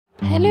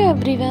Hello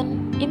everyone,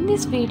 in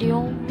this video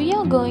we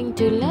are going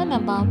to learn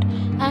about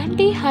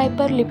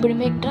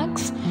anti-hyperlipidemic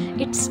drugs,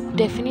 its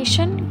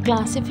definition,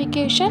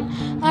 classification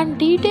and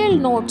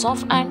detailed notes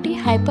of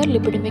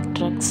anti-hyperlipidemic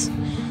drugs.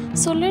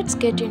 So let's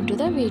get into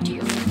the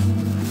video.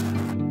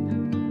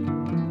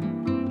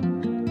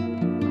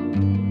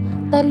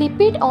 The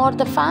lipid or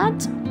the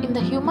fats in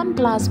the human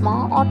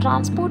plasma are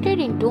transported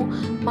into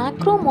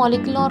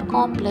macromolecular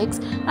complex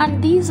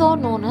and these are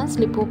known as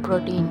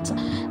lipoproteins.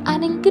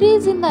 An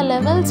increase in the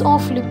levels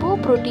of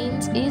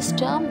lipoproteins is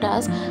termed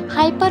as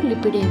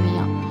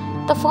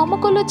hyperlipidemia. The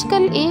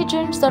pharmacological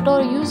agents that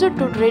are used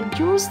to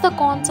reduce the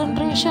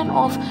concentration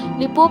of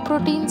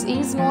lipoproteins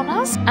is known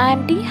as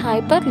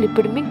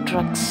anti-hyperlipidemic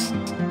drugs.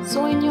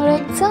 So in your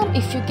exam,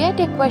 if you get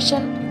a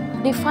question,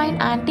 define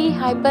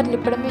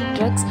anti-hyperlipidemic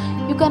drugs,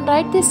 you can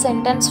write this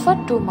sentence for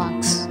 2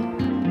 marks.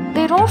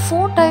 There are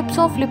 4 types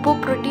of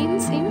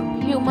lipoproteins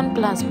in human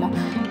plasma.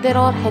 There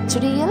are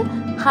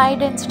HDL, high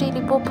density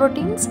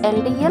lipoproteins,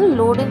 LDL,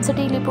 low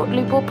density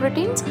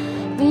lipoproteins,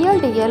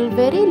 VLDL,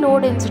 very low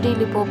density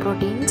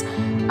lipoproteins,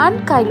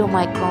 and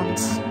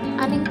chylomicrons.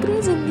 An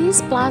increase in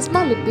these plasma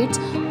lipids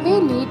may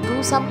lead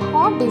to some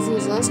heart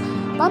diseases.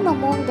 One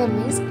among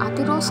them is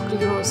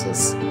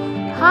atherosclerosis.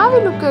 Have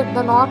a look at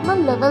the normal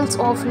levels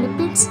of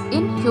lipids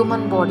in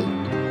human body.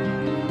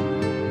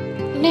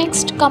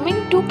 Next,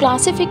 coming to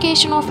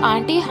classification of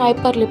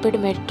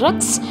anti-hyperlipidemic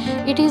drugs,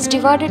 it is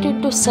divided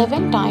into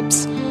 7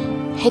 types: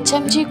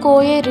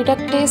 HMG-CoA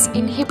reductase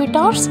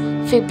inhibitors,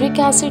 fibric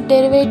acid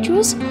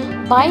derivatives,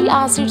 bile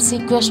acid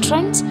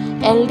sequestrants,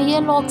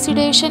 LDL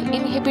oxidation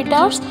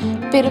inhibitors,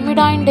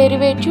 pyrimidine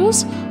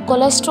derivatives,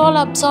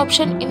 cholesterol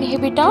absorption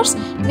inhibitors,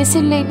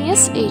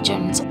 miscellaneous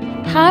agents.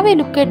 Have a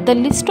look at the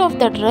list of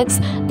the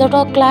drugs that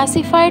are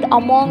classified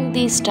among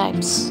these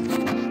types.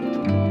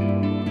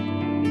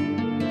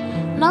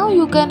 Now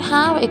you can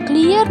have a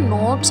clear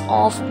notes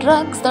of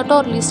drugs that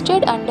are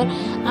listed under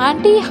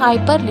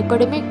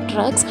anti-hyperlipidemic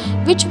drugs,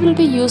 which will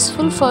be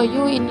useful for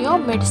you in your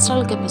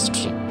medicinal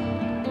chemistry.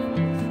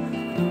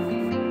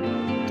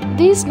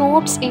 These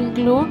notes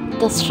include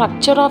the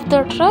structure of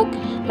the drug,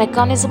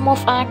 mechanism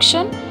of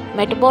action,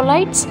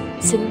 metabolites,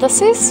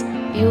 synthesis,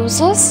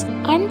 uses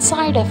and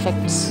side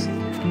effects.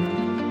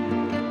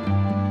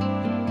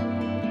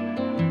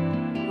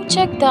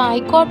 Check the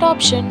icon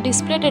option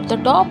displayed at the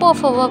top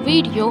of our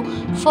video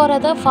for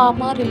other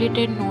pharma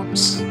related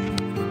notes.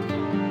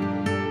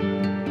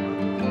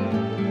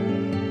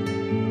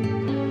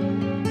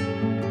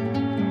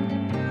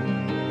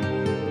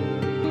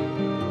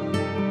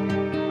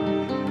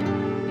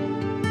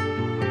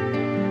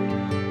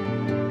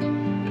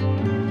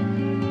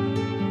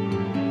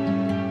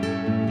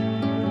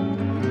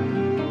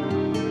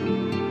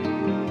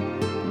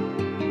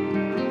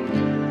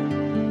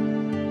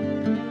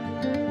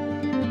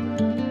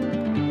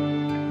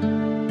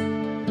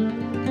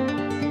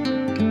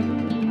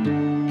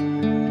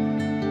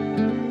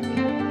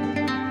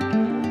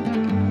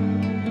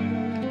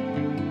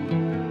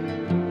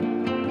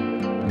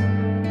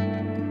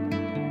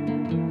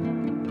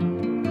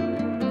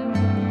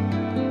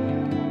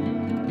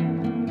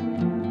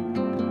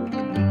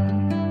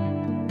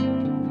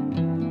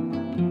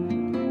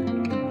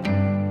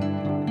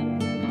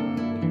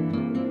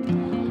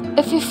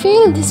 If you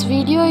feel this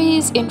video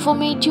is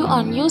informative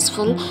and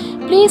useful,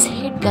 please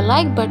hit the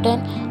like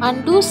button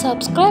and do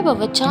subscribe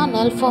our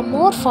channel for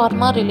more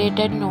pharma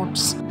related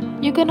notes.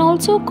 You can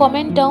also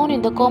comment down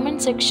in the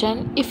comment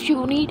section if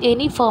you need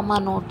any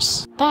pharma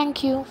notes.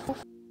 Thank you.